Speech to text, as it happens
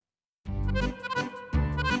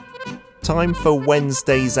time for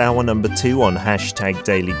Wednesday's hour number 2 on Hashtag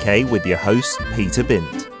Daily K with your host, Peter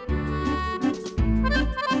Bint.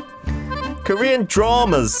 Korean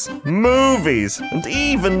dramas, movies, and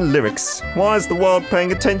even lyrics. Why is the world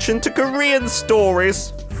paying attention to Korean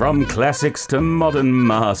stories? From classics to modern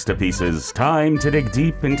masterpieces, time to dig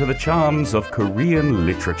deep into the charms of Korean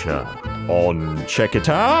literature. On Check It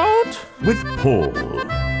Out with Paul.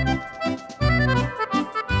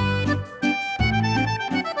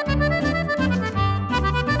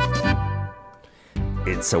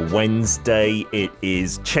 It's a Wednesday. It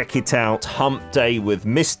is Check It Out Hump Day with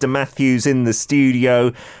Mr. Matthews in the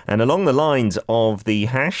studio. And along the lines of the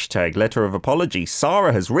hashtag letter of apology,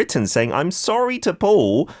 Sarah has written saying, I'm sorry to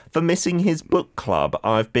Paul for missing his book club.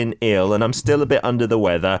 I've been ill and I'm still a bit under the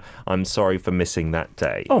weather. I'm sorry for missing that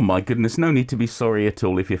day. Oh my goodness, no need to be sorry at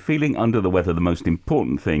all. If you're feeling under the weather, the most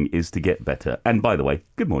important thing is to get better. And by the way,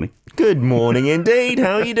 good morning. Good morning indeed.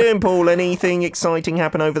 How are you doing, Paul? Anything exciting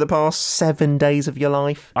happen over the past 7 days of your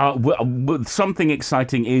life? Something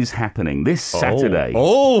exciting is happening this Saturday.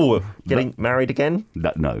 Getting married again?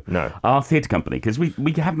 No. No. Our theatre company, because we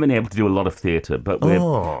haven't been able to do a lot of theatre, but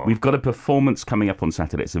we've got a performance coming up on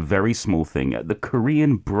Saturday. It's a very small thing at the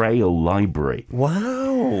Korean Braille Library.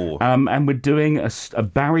 Wow. And we're doing a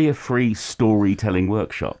barrier-free storytelling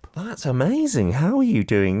workshop. That's amazing. How are you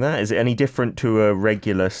doing that? Is it any different to a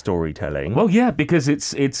regular storytelling? Well, yeah, because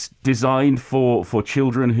it's designed for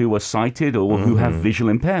children who are sighted or who have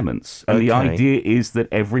visual impairments. And the idea is that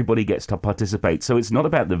everybody gets to participate. So it's not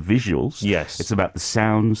about the visuals. Yes. It's about the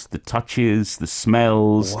sounds, the touches, the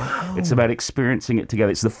smells. Wow. It's about experiencing it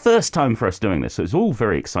together. It's the first time for us doing this, so it's all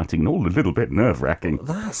very exciting and all a little bit nerve-wracking.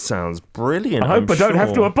 That sounds brilliant. I hope I don't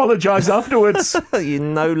have to apologise afterwards.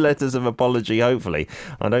 No letters of apology, hopefully.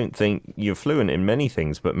 I don't think you're fluent in many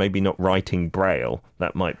things, but maybe not writing Braille.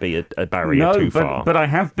 That might be a barrier too far. But I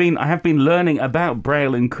have been learning about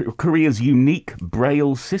Braille in Korea's unique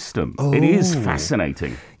Braille system. It is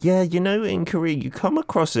fascinating. Yeah, in Korea, you come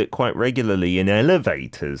across it quite regularly in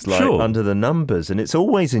elevators, like under the numbers, and it's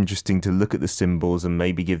always interesting to look at the symbols and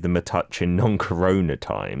maybe give them a touch in non-corona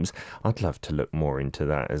times. I'd love to look more into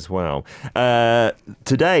that as well.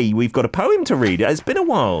 Today, we've got a poem to read. It's been a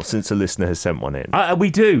while since a listener has sent one in. We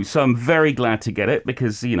do, so I'm very glad to get it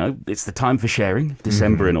because, it's the time for sharing,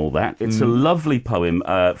 December and all that. It's a lovely poem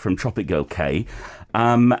from Tropic Girl K.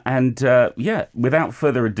 Without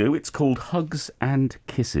further ado, it's called Hugs and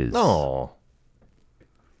Kisses. Oh.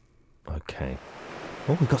 Okay.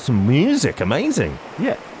 Oh, we've got some music. Amazing.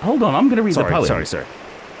 Yeah. Hold on, I'm going to read the poem. Sorry.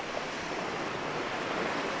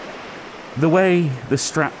 The way the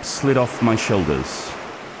strap slid off my shoulders.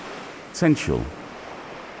 Sensual.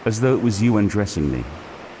 As though it was you undressing me.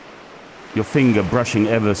 Your finger brushing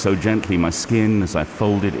ever so gently my skin as I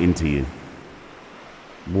folded into you.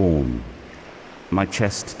 Warm. My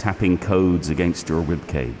chest tapping codes against your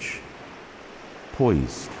ribcage.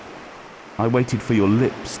 Poised, I waited for your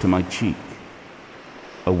lips to my cheek,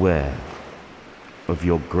 aware of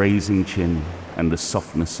your grazing chin and the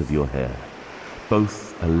softness of your hair,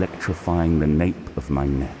 both electrifying the nape of my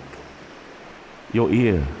neck. Your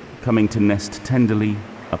ear coming to nest tenderly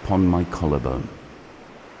upon my collarbone.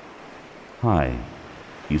 Hi,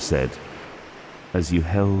 you said, as you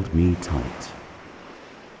held me tight.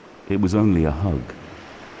 It was only a hug,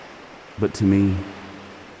 but to me,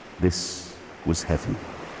 this was heaven.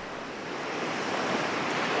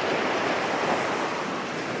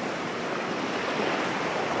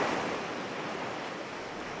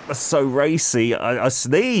 So racy. I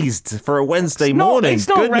sneezed for a Wednesday morning. It's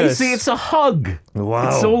not racy, it's a hug. Wow.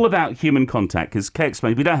 It's all about human contact, because Kay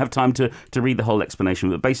explained, we don't have time to read the whole explanation,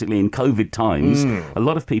 but basically in COVID times, a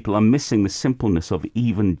lot of people are missing the simpleness of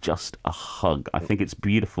even just a hug. I think it's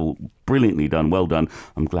beautiful, brilliantly done, well done.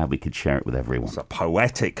 I'm glad we could share it with everyone. It's a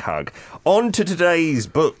poetic hug. On to today's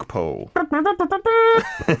book, Paul. A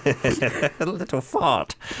little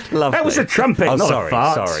fart. Lovely. That was a trumpet, not a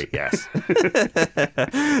fart. Sorry, yes.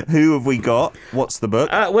 Who have we got? What's the book?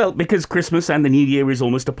 Well, because Christmas and the New Year is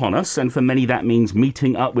almost upon us, and for many that means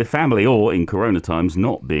meeting up with family, or in Corona times,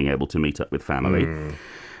 not being able to meet up with family.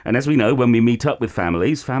 And as we know, when we meet up with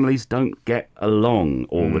families don't get along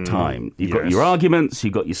all the time. You've got your arguments,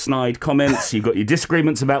 you've got your snide comments, you've got your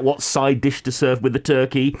disagreements about what side dish to serve with the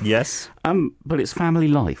turkey. Yes. But it's family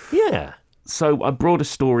life. Yeah. So I brought a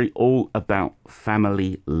story all about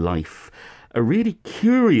family life. A really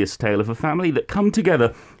curious tale of a family that come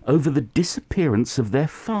together over the disappearance of their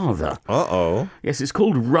father. Uh-oh. Yes, it's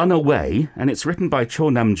called Run Away, and it's written by Cho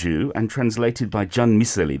Nam-joo and translated by Jeon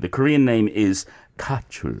Miseli. The Korean name is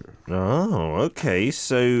Kachul. Oh, okay.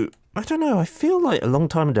 So I don't know. I feel like a long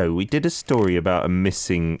time ago we did a story about a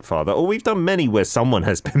missing father, or we've done many where someone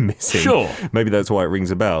has been missing. Sure. Maybe that's why it rings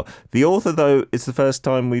a bell. The author, though, it's the first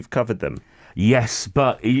time we've covered them. Yes,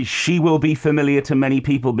 but she will be familiar to many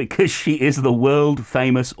people because she is the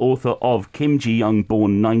world-famous author of Kim Ji-young,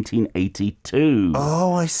 born 1982.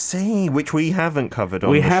 Oh, I see. Which we haven't covered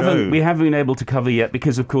on We the haven't show. we haven't been able to cover yet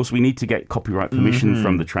because, of course, we need to get copyright permission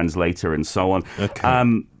from the translator and so on.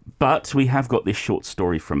 Okay. But we have got this short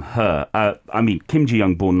story from her. Kim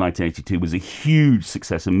Ji-young, born 1982, was a huge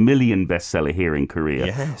success, a million bestseller here in Korea.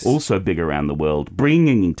 Yes. Also big around the world,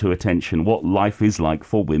 bringing to attention what life is like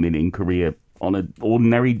for women in Korea on an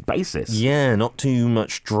ordinary basis. Yeah, not too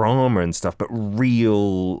much drama and stuff, but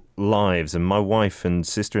real lives. And my wife and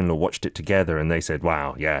sister-in-law watched it together and they said,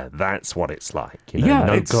 wow, yeah, that's what it's like.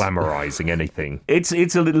 No glamorizing anything. It's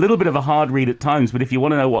a little bit of a hard read at times, but if you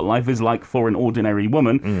want to know what life is like for an ordinary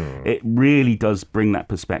woman, it really does bring that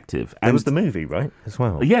perspective. And there was the movie, right, as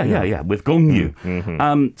well? Yeah, with Gong Yoo.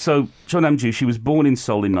 So Cho Nam-joo, she was born in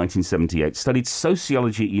Seoul in 1978, studied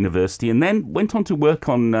sociology at university, and then went on to work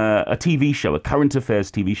on a TV show, a current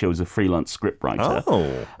affairs TV show as a freelance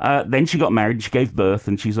scriptwriter. Then she got married, she gave birth,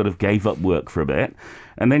 and she sort of gave up work for a bit.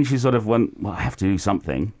 And then she sort of went, well, I have to do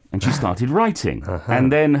something. And she started writing.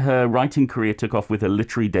 And then her writing career took off with her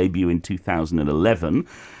literary debut in 2011.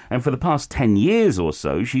 And for the past 10 years or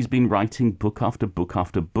so, she's been writing book after book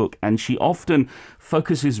after book. And she often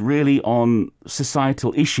focuses really on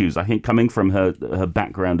societal issues, I think, coming from her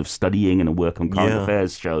background of studying and her work on current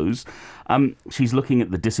affairs shows. She's looking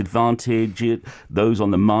at the disadvantaged, those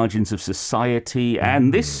on the margins of society.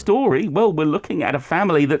 And this story, well, we're looking at a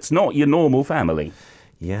family that's not your normal family.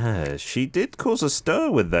 Yeah, she did cause a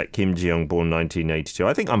stir with that Kim Ji-young, born 1982.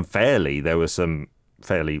 I think unfairly, there were some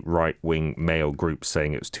fairly right-wing male groups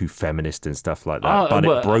saying it was too feminist and stuff like that. But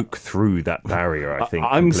it broke through that barrier, I think.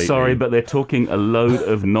 I'm completely. sorry, but they're talking a load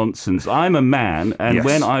of nonsense. I'm a man, and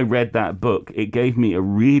when I read that book, it gave me a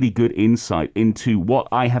really good insight into what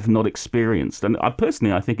I have not experienced. And I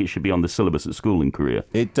think it should be on the syllabus at school in Korea.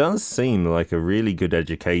 It does seem like a really good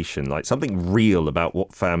education, like something real about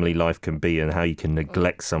what family life can be and how you can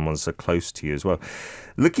neglect someone so close to you as well.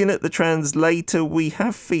 Looking at the translator, we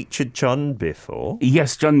have featured Jeon before.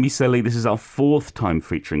 Yes, Jeon Miseli. This is our fourth time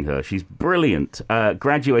featuring her. She's brilliant.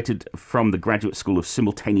 Graduated from the Graduate School of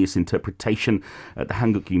Simultaneous Interpretation at the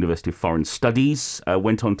Hanguk University of Foreign Studies.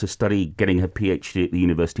 Went on to study getting her PhD at the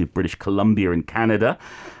University of British Columbia in Canada.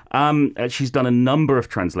 She's done a number of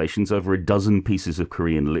translations, over a dozen pieces of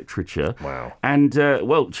Korean literature. Wow. And,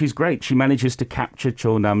 she's great. She manages to capture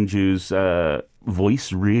Cho Nam-joo's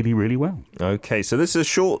voice really, really well. Okay, so this is a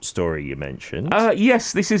short story you mentioned.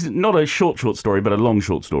 Yes, this is not a short story, but a long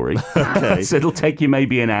short story. Okay. So it'll take you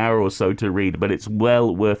maybe an hour or so to read, but it's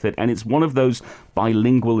well worth it. And it's one of those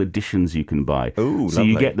bilingual editions you can buy. Ooh, so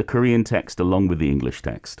lovely. you get the Korean text along with the English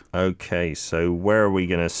text. Okay, so where are we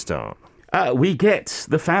going to start? We get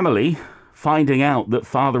the family finding out that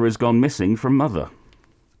father has gone missing from mother.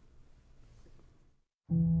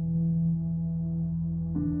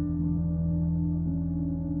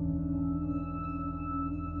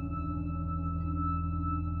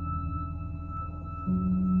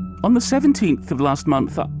 On the 17th of last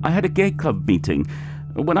month, I had a gay club meeting.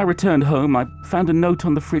 When I returned home, I found a note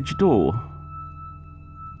on the fridge door.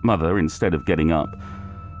 Mother, instead of getting up,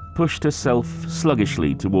 pushed herself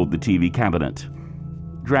sluggishly toward the TV cabinet,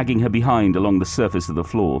 dragging her behind along the surface of the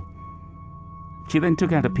floor. She then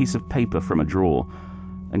took out a piece of paper from a drawer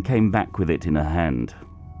and came back with it in her hand.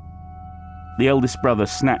 The eldest brother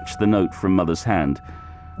snatched the note from Mother's hand.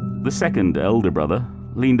 The second elder brother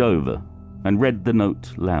leaned over and read the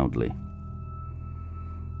note loudly.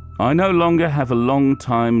 I no longer have a long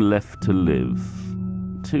time left to live.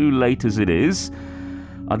 Too late as it is,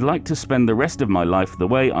 I'd like to spend the rest of my life the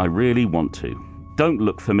way I really want to. Don't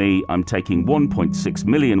look for me. I'm taking 1.6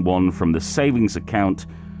 million won from the savings account.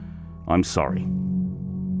 I'm sorry.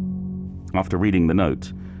 After reading the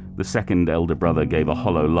note, the second elder brother gave a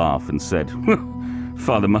hollow laugh and said,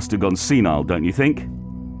 Father must have gone senile, don't you think?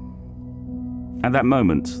 At that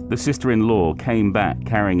moment, the sister-in-law came back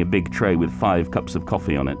carrying a big tray with 5 cups of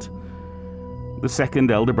coffee on it. The second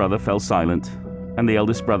elder brother fell silent, and the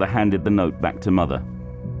eldest brother handed the note back to Mother.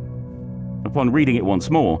 Upon reading it once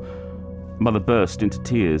more, Mother burst into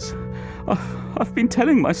tears. I've been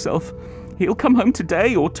telling myself, he'll come home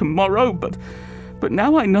today or tomorrow, but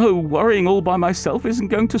now I know worrying all by myself isn't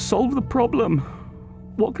going to solve the problem.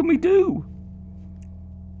 What can we do?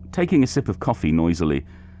 Taking a sip of coffee noisily,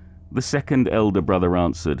 the second elder brother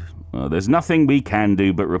answered, There's nothing we can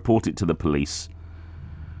do but report it to the police.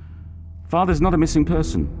 Father's not a missing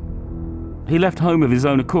person. He left home of his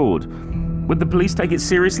own accord. Would the police take it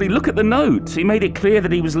seriously? Look at the note. He made it clear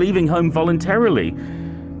that he was leaving home voluntarily.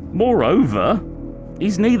 Moreover,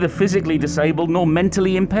 he's neither physically disabled nor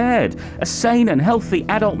mentally impaired. A sane and healthy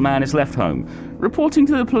adult man is left home. Reporting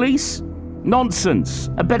to the police? Nonsense.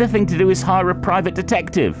 A better thing to do is hire a private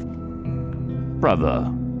detective.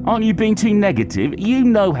 Brother, aren't you being too negative? You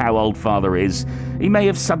know how old father is. He may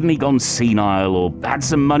have suddenly gone senile or had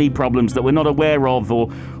some money problems that we're not aware of or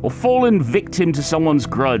fallen victim to someone's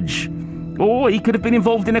grudge. Or he could have been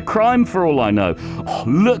involved in a crime for all I know. Oh,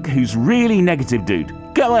 look who's really negative, dude.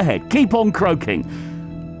 Go ahead, keep on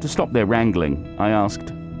croaking. To stop their wrangling, I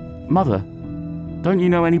asked, Mother, don't you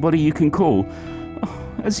know anybody you can call?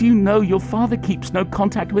 Oh, as you know, your father keeps no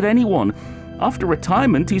contact with anyone. After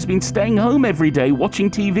retirement, he's been staying home every day watching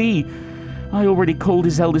TV. I already called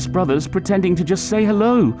his eldest brothers, pretending to just say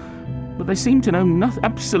hello. But they seem to know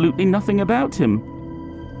absolutely nothing about him.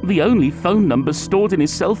 The only phone numbers stored in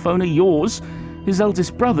his cell phone are yours, his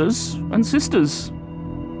eldest brothers and sisters.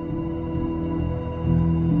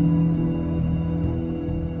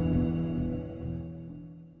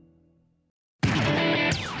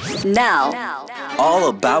 Now, all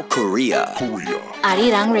about Korea.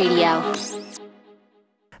 Arirang Radio.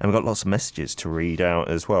 And we've got lots of messages to read out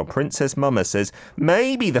as well. Princess Mama says,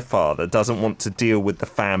 maybe the father doesn't want to deal with the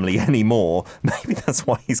family anymore. Maybe that's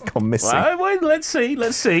why he's gone missing. Well, let's see.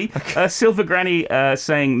 Okay. Silver Granny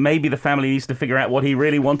saying maybe the family needs to figure out what he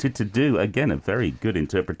really wanted to do. Again, a very good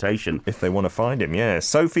interpretation. If they want to find him, yeah.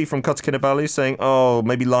 Sophie from Kotokinabalu saying, oh,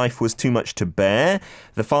 maybe life was too much to bear.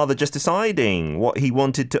 The father just deciding what he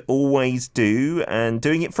wanted to always do and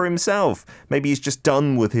doing it for himself. Maybe he's just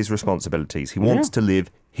done with his responsibilities. He wants to live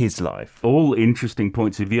his life. All interesting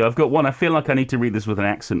points of view. I've got one. I feel like I need to read this with an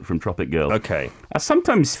accent from Tropic Girl. Okay. I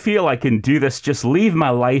sometimes feel I can do this, just leave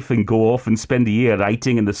my life and go off and spend a year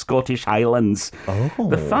writing in the Scottish Highlands. Oh.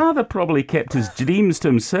 The father probably kept his dreams to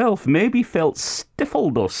himself, maybe felt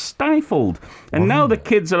stifled or stifled. And now the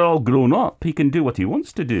kids are all grown up, he can do what he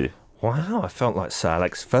wants to do. Wow, I felt like Sir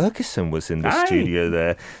Alex Ferguson was in the studio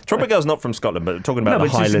there. Tropic Girl's not from Scotland, but talking about the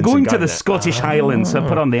Highlands. Just going to the Scottish Highlands and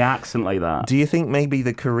put on the accent like that. Do you think maybe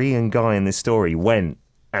the Korean guy in this story went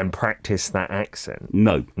and practiced that accent?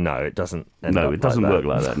 No. No, it doesn't work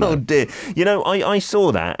like that. No. Oh dear. You know, I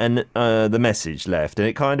saw that and the message left and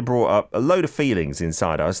it kind of brought up a load of feelings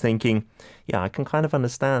inside. I was thinking, yeah, I can kind of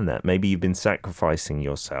understand that. Maybe you've been sacrificing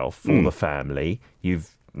yourself for the family.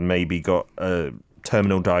 You've maybe got a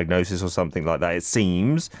terminal diagnosis or something like that, it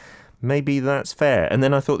seems. Maybe that's fair. And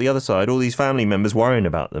then I thought the other side, all these family members worrying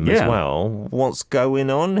about them as well. What's going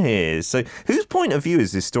on here? So whose point of view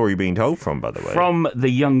is this story being told from, by the way? From the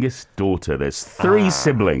youngest daughter. There's three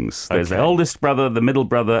siblings. There's the oldest brother, the middle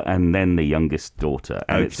brother, and then the youngest daughter.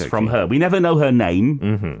 And it's from her. We never know her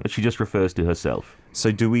name, but she just refers to herself. So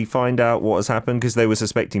do we find out what has happened? Because they were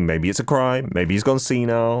suspecting maybe it's a crime, maybe he's gone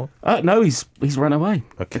senile. No, he's run away.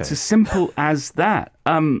 Okay. It's as simple as that.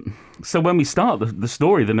 So when we start the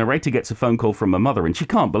story, the narrator gets a phone call from her mother, and she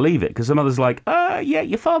can't believe it, because her mother's like, yeah,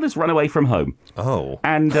 your father's run away from home. Oh.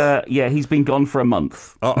 And, yeah, he's been gone for a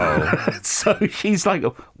month. Uh-oh. So she's like,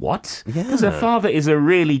 what? Yeah. Because her father is a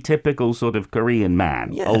really typical sort of Korean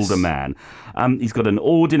man, older man. He's got an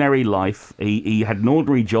ordinary life. He had an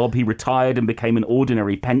ordinary job. He retired and became an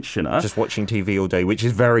ordinary pensioner. Just watching TV all day, which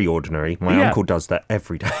is very ordinary. My uncle does that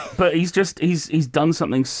every day. But he's done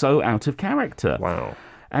something so out of character. Wow.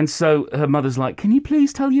 And so her mother's like, can you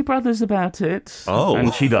please tell your brothers about it? Oh.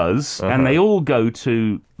 And she does. And they all go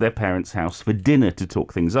to their parents' house for dinner to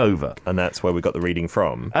talk things over. And that's where we got the reading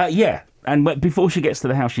from? Yeah. And before she gets to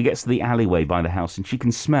the house, she gets to the alleyway by the house and she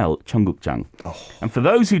can smell cheonggukjang. Oh. And for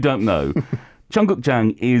those who don't know,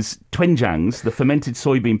 cheonggukjang is doenjang's, the fermented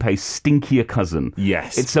soybean paste, stinkier cousin.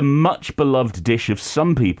 Yes. It's a much beloved dish of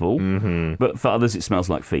some people, but for others it smells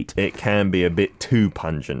like feet. It can be a bit too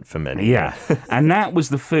pungent for many. Yeah. And that was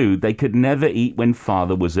the food they could never eat when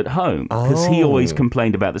father was at home, because he always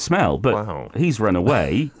complained about the smell. But he's run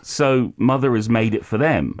away, so mother has made it for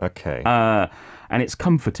them. Okay. And it's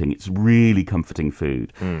comforting. It's really comforting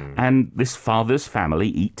food. And this father's family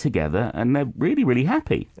eat together and they're really, really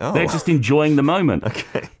happy. Oh. They're just enjoying the moment.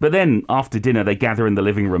 Okay. But then after dinner, they gather in the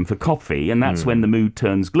living room for coffee, and that's when the mood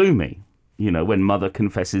turns gloomy. You know, when mother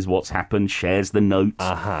confesses what's happened, shares the notes,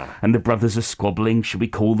 and the brothers are squabbling. Should we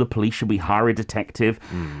call the police? Should we hire a detective?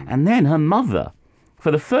 And then her mother, for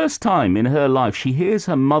the first time in her life, she hears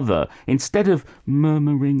her mother, instead of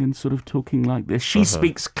murmuring and sort of talking like this, she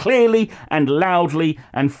speaks clearly and loudly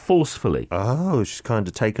and forcefully. Oh, she's kind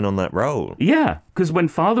of taken on that role. Yeah, because when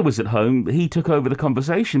father was at home, he took over the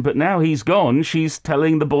conversation, but now he's gone, she's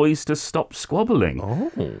telling the boys to stop squabbling.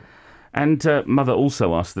 Oh. And Mother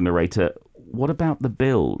also asked the narrator, what about the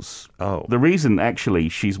bills? Oh. The reason, actually,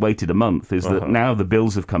 she's waited a month is that now the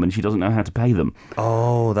bills have come and she doesn't know how to pay them.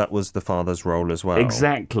 Oh, that was the father's role as well.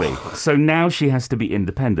 Exactly. So now she has to be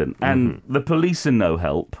independent. And the police are no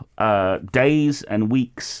help. Days and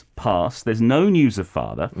weeks pass. There's no news of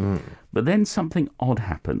father. But then something odd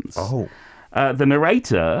happens. Oh. The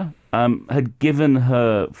narrator had given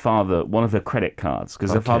her father one of her credit cards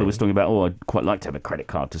because her father was talking about, I'd quite like to have a credit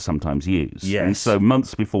card to sometimes use. Yes. And so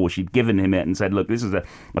months before, she'd given him it and said, look, this is a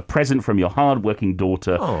present from your hard-working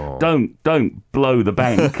daughter. Oh. Don't blow the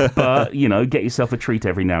bank, but, get yourself a treat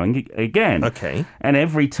every now and again. Okay. And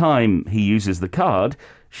every time he uses the card,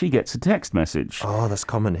 she gets a text message. Oh, that's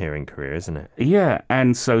common here in Korea, isn't it? Yeah,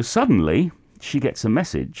 and so suddenly she gets a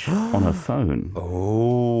message on her phone.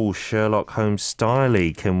 Oh, Sherlock Holmes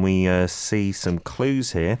style-y. Can we see some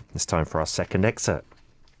clues here? It's time for our second excerpt.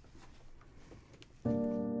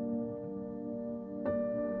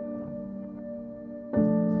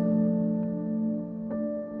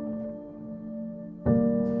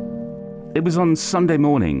 It was on Sunday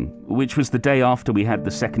morning, which was the day after we had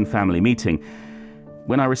the second family meeting,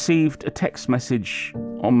 when I received a text message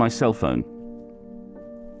on my cell phone.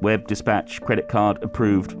 Web dispatch, credit card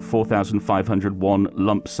approved, 4,501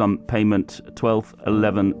 lump sum payment,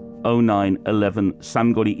 12/11/09/11,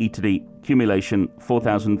 Samgori Eatery, accumulation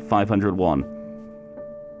 4,501.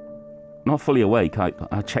 Not fully awake, I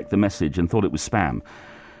checked the message and thought it was spam.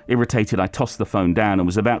 Irritated, I tossed the phone down and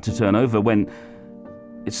was about to turn over when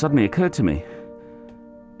it suddenly occurred to me.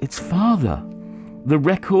 It's father. The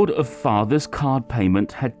record of father's card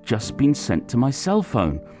payment had just been sent to my cell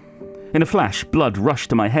phone. In a flash, blood rushed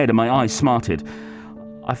to my head and my eyes smarted.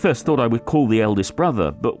 I first thought I would call the eldest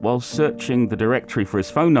brother, but while searching the directory for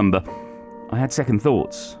his phone number, I had second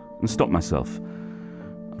thoughts and stopped myself.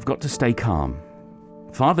 I've got to stay calm.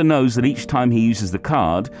 Father knows that each time he uses the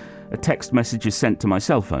card, a text message is sent to my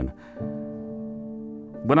cell phone.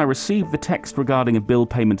 When I received the text regarding a bill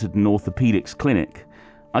payment at an orthopedics clinic,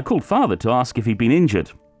 I called father to ask if he'd been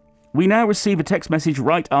injured. We now receive a text message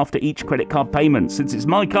right after each credit card payment. Since it's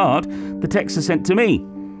my card, the texts are sent to me.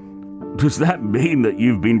 Does that mean that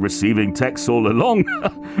you've been receiving texts all along?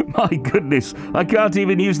 My goodness, I can't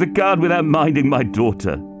even use the card without minding my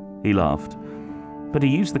daughter. He laughed. But he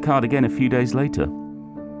used the card again a few days later.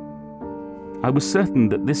 I was certain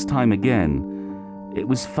that this time again, it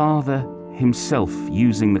was father himself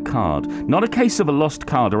using the card, not a case of a lost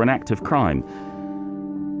card or an act of crime.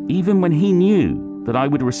 Even when he knew that I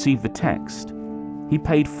would receive the text, he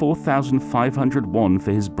paid 4,501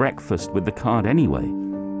 for his breakfast with the card anyway.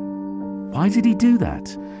 Why did he do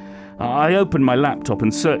that? I opened my laptop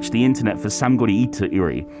and searched the internet for Samgori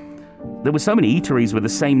Eatery. There were so many eateries with the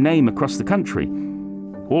same name across the country,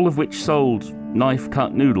 all of which sold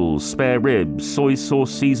knife-cut noodles, spare ribs, soy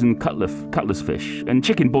sauce seasoned cutlass fish, and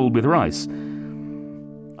chicken boiled with rice.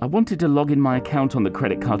 I wanted to log in my account on the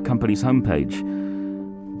credit card company's homepage,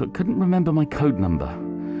 but couldn't remember my code number.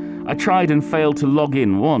 I tried and failed to log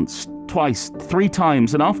in once, twice, 3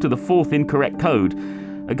 times, and after the 4th incorrect code,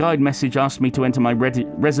 a guide message asked me to enter my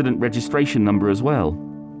resident registration number as well.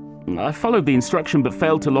 I followed the instruction but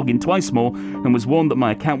failed to log in twice more and was warned that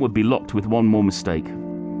my account would be locked with one more mistake.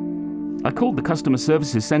 I called the customer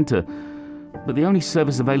services centre, but the only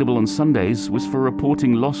service available on Sundays was for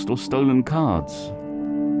reporting lost or stolen cards.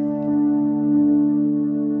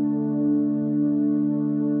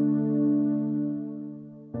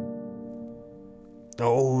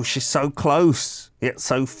 Oh, she's so close, yet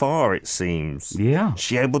so far, it seems. Yeah. Is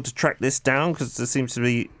she able to track this down? Because there seems to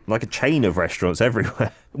be like a chain of restaurants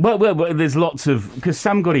everywhere. Well, there's lots of... Because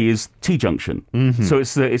Samgori is T-Junction. Mm-hmm. So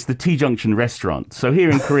it's the T-Junction restaurant. So here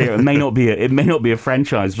in Korea, it may not be a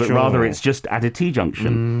franchise, but rather it's just at a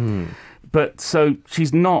T-Junction. But so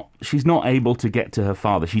she's not able to get to her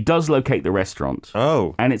father. She does locate the restaurant.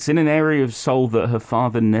 Oh. And it's in an area of Seoul that her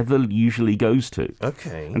father never usually goes to.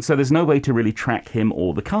 Okay. And so there's no way to really track him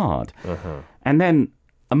or the card. Uh-huh. And then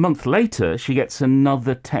a month later, she gets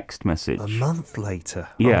another text message. A month later?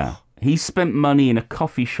 Yeah. Oh. He spent money in a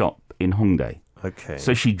coffee shop in Hongdae. Okay.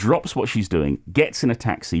 So she drops what she's doing, gets in a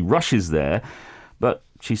taxi, rushes there, but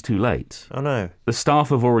she's too late. Oh, no. The staff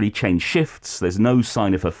have already changed shifts. There's no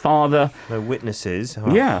sign of her father. No witnesses?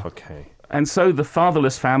 Oh, yeah. Okay. And so the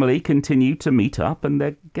fatherless family continue to meet up, and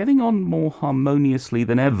they're getting on more harmoniously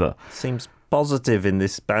than ever. Seems positive in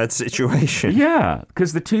this bad situation. Yeah,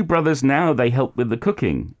 because the 2 brothers now, they help with the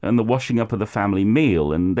cooking and the washing up of the family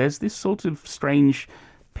meal, and there's this sort of strange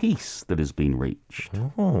peace that has been reached.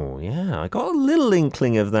 Oh, yeah. I got a little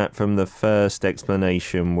inkling of that from the first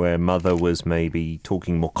explanation where Mother was maybe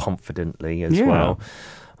talking more confidently as well.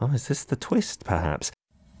 Oh, is this the twist, perhaps?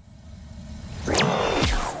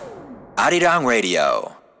 Arirang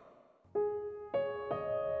Radio.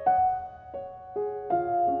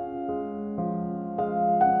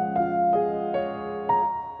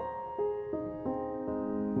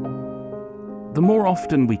 The more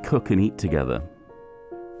often we cook and eat together,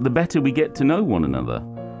 the better we get to know one another.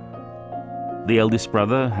 The eldest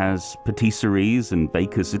brother has patisseries and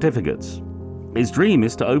baker's certificates. His dream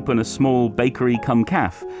is to open a small bakery cum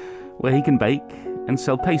cafe where he can bake and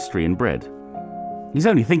sell pastry and bread. He's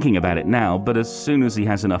only thinking about it now, but as soon as he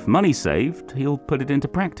has enough money saved, he'll put it into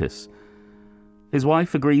practice. His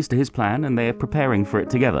wife agrees to his plan and they are preparing for it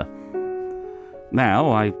together. Now,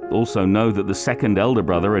 I also know that the second elder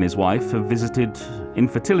brother and his wife have visited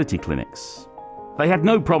infertility clinics. They had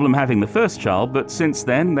no problem having the first child, but since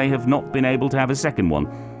then they have not been able to have a second one.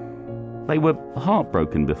 They were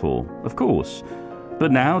heartbroken before, of course,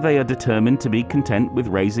 but now they are determined to be content with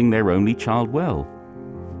raising their only child well.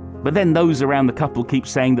 But then those around the couple keep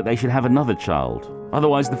saying that they should have another child,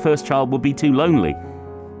 otherwise the first child will be too lonely.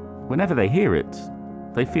 Whenever they hear it,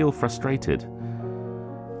 they feel frustrated.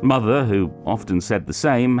 Mother, who often said the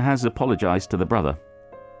same, has apologized to the brother.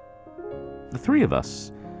 The three of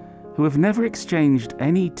us, who have never exchanged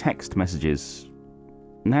any text messages,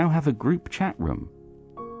 now have a group chat room.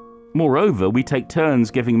 Moreover, we take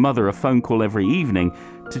turns giving Mother a phone call every evening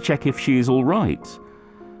to check if she is all right.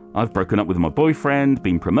 I've broken up with my boyfriend,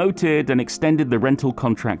 been promoted, and extended the rental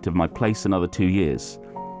contract of my place another 2 years.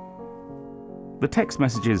 The text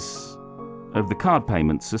messages of the card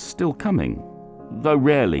payments are still coming, though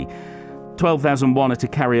rarely. 12,000 won at a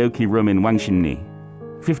karaoke room in Wangsinni,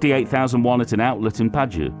 58,000 won at an outlet in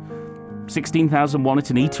Paju, 16,000 won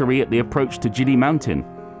at an eatery at the approach to Jidi Mountain,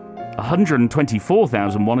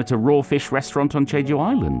 124,000 won at a raw fish restaurant on Jeju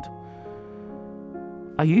Island.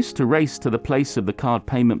 I used to race to the place of the card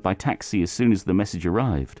payment by taxi as soon as the message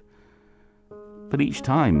arrived. But each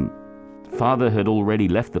time, Father had already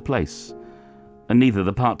left the place, and neither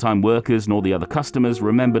the part-time workers nor the other customers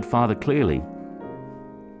remembered Father clearly.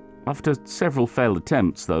 After several failed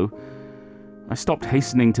attempts, though, I stopped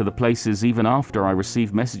hastening to the places even after I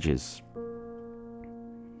received messages.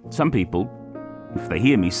 Some people, if they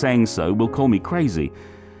hear me saying so, will call me crazy,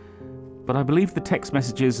 but I believe the text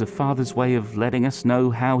messages are Father's way of letting us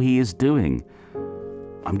know how he is doing.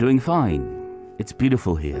 I'm doing fine. It's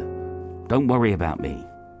beautiful here. Don't worry about me.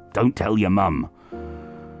 Don't tell your mum.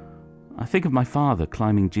 I think of my father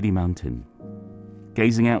climbing Jidi Mountain,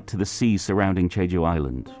 gazing out to the sea surrounding Jeju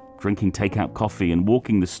Island, drinking takeout coffee and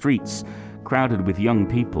walking the streets crowded with young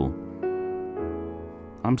people.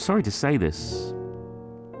 I'm sorry to say this,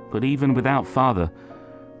 but even without Father,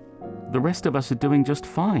 the rest of us are doing just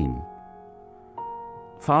fine.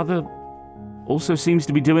 Father also seems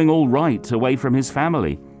to be doing all right away from his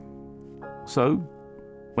family. So,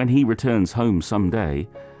 when he returns home someday,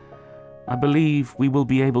 I believe we will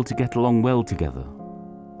be able to get along well together,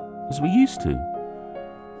 as we used to,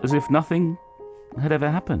 as if nothing had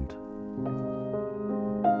ever happened.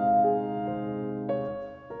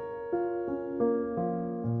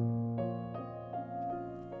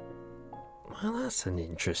 Well, that's an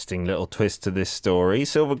interesting little twist to this story.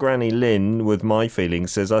 Silver Granny Lynn, with my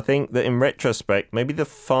feelings, says, I think that in retrospect, maybe the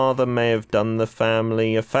father may have done the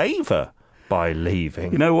family a favour by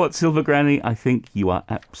leaving. You know what, Silver Granny? I think you are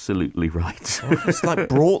absolutely right. It's like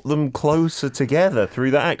brought them closer together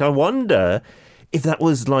through that act. I wonder if that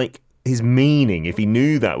was like his meaning, if he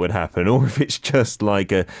knew that would happen, or if it's just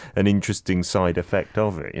like an interesting side effect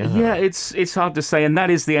of it. You know? Yeah, it's hard to say, and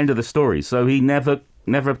that is the end of the story. So he never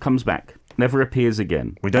comes back. Never appears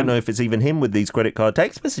again. We don't know if it's even him with these credit card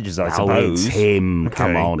text messages, I suppose. It's him. Okay.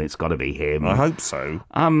 Come on, it's got to be him. I hope so.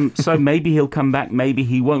 So maybe he'll come back, maybe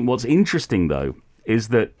he won't. What's interesting, though, is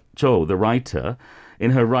that Cho, the writer,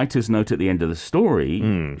 in her writer's note at the end of the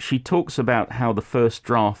story, she talks about how the first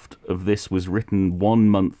draft of this was written 1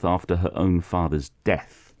 month after her own father's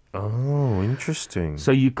death. Oh, interesting.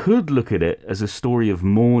 So you could look at it as a story of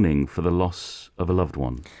mourning for the loss of a loved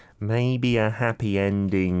one. Maybe a happy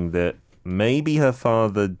ending that maybe her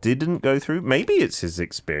father didn't go through. Maybe it's his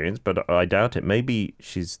experience, but I doubt it. Maybe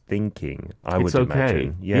she's thinking, I would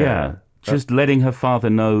imagine. Yeah. Just letting her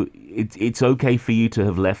father know it's okay for you to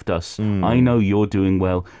have left us. I know you're doing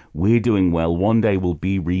well. We're doing well. One day we'll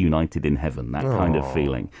be reunited in heaven. That kind of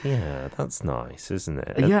feeling. Yeah, that's nice, isn't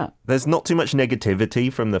it? Yeah. There's not too much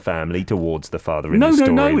negativity from the family towards the father in the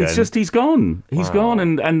story. No. It's just he's gone. He's gone,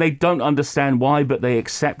 and they don't understand why, but they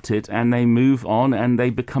accept it, and they move on, and they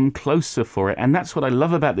become closer for it. And that's what I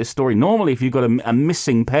love about this story. Normally, if you've got a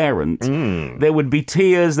missing parent, there would be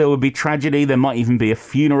tears, there would be tragedy, there might even be a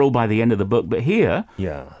funeral by the end end of the book. But here,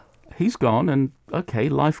 Yeah. he's gone, and okay,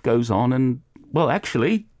 life goes on, and well,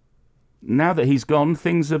 actually, now that he's gone,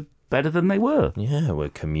 things are better than they were. Yeah, we're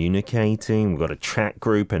communicating. We've got a chat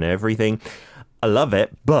group and everything. I love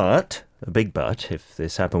it, but, a big but, if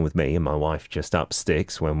this happened with me and my wife just up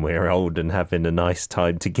sticks when we're old and having a nice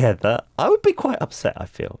time together, I would be quite upset, I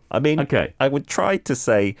feel. I mean, Okay. I would try to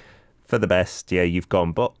say, for the best, yeah, you've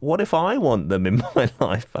gone, but what if I want them in my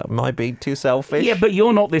life? Am I being too selfish? Yeah, but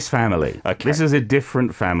you're not this family. Okay. This is a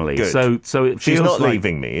different family. Good. So it She's feels not like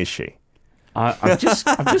leaving me, is she? I've just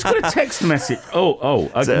got a text message. We'll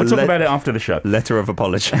talk about it after the show. Letter of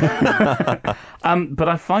apology. But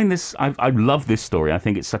I find this, I love this story. I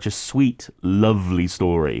think it's such a sweet, lovely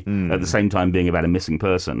story, at the same time being about a missing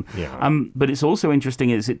person. Yeah. But it's also interesting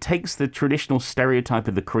is it takes the traditional stereotype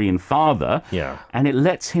of the Korean father Yeah. and it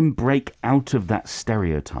lets him break out of that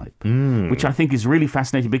stereotype, which I think is really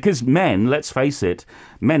fascinating because men, let's face it,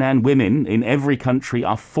 men and women in every country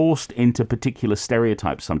are forced into particular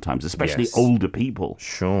stereotypes sometimes, especially Yes. older people.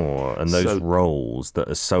 Sure, and those So- roles that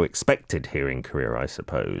are so expected here in Korea, I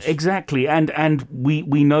suppose. Exactly, and we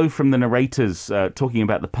know from the narrators talking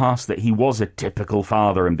about the past that he was a typical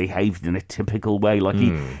father and behaved in a typical way. Like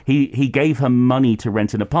he gave her money to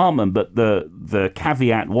rent an apartment, but the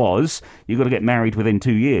caveat was you got to get married within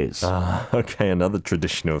 2 years. Okay, another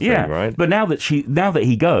traditional thing, Yeah, right? but now that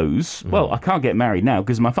he goes, well, I can't get married now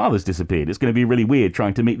because my father's disappeared. It's going to be really weird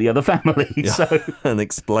trying to meet the other family. So And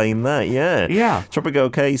explain that, yeah. Yeah. Tropical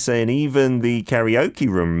K saying even the karaoke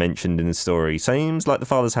room mentioned in the story seems like the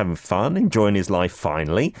father's having fun, enjoying his life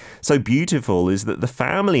finally. So beautiful is that the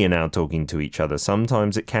family are now talking to each other.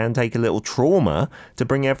 Sometimes it can take a little trauma to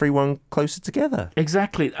bring everyone closer together.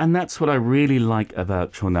 exactly, and that's what I really like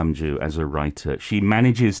about Cho Nam-joo as a writer. She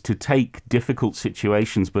manages to take difficult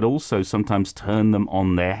situations, but also sometimes turn them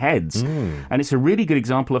on their heads. And it's a really good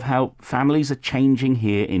example of how families are changing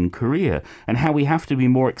here in Korea, and how we have to be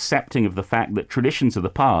more accepting of the fact that traditions of the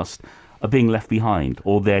past are being left behind,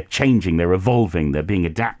 or they're changing, they're evolving, they're being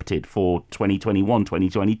adapted for 2021,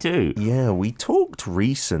 2022. Yeah, we talked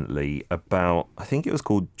recently about, I think it was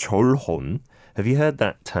called 절혼. Have you heard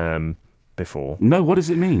that term before? No, what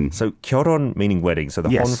does it mean? So 결혼 meaning wedding, so the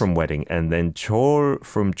Yes. hon from wedding, and then 졸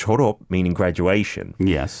from 졸업 meaning graduation.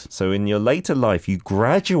 Yes. So in your later life, you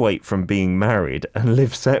graduate from being married and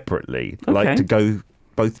live separately, like Okay. to go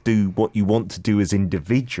both do what you want to do as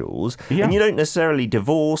individuals, Yeah. and you don't necessarily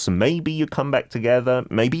divorce, and maybe you come back together,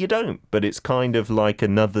 maybe you don't, but it's kind of like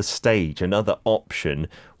another stage, another option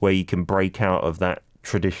where you can break out of that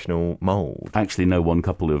traditional mold. I actually know one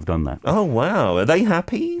couple who have done that. Oh wow, are they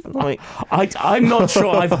happy? Like, I'm not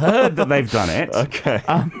sure. I've heard that they've done it. okay.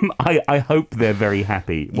 I hope they're very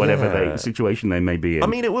happy, whatever Yeah. the situation they may be in. I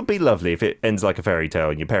mean, it would be lovely if it ends like a fairy tale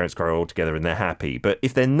and your parents grow old together and they're happy. But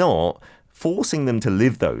if they're not, forcing them to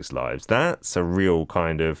live those lives, that's a real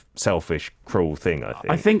kind of selfish, cruel thing,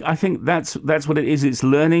 I think. I think that's what it is. It's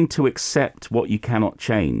learning to accept what you cannot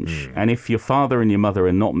change. And if your father and your mother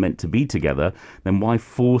are not meant to be together, then why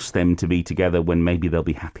force them to be together when maybe they'll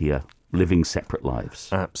be happier living separate lives?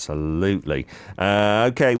 Absolutely.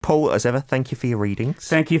 Okay, Paul, as ever, thank you for your readings.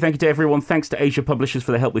 Thank you to everyone. Thanks to Asia Publishers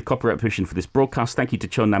for the help with copyright permission for this broadcast. Thank you to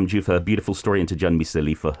Cho Nam-joo for her beautiful story and to Jeon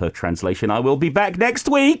Miseli for her translation. I will be back next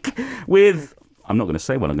week with... I'm not going to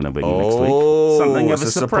say what I'm going to bring you next week. Something of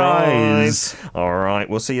it's a surprise. All right,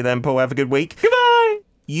 we'll see you then, Paul. Have a good week. Goodbye!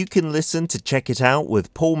 You can listen to Check It Out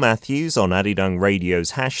with Paul Matthews on Arirang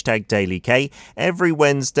Radio's #DailyK every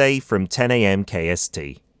Wednesday from 10 a.m.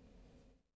 KST.